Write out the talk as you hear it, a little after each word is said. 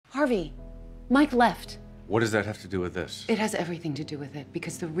Harvey, Mike left. What does that have to do with this? It has everything to do with it,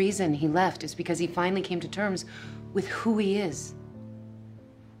 because the reason he left is because he finally came to terms with who he is.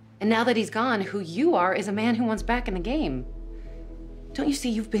 And now that he's gone, who you are is a man who wants back in the game. Don't you see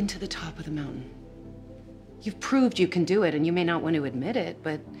you've been to the top of the mountain? You've proved you can do it, and you may not want to admit it,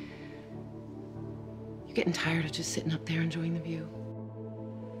 but you're getting tired of just sitting up there enjoying the view.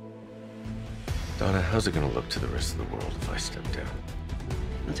 Donna, how's it gonna look to the rest of the world if I step down?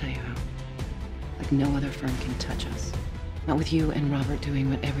 I'll tell you how. Like no other firm can touch us. Not with you and Robert doing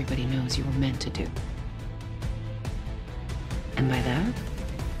what everybody knows you were meant to do. And by that,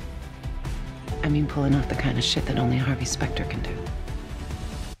 I mean pulling off the kind of shit that only Harvey Specter can do.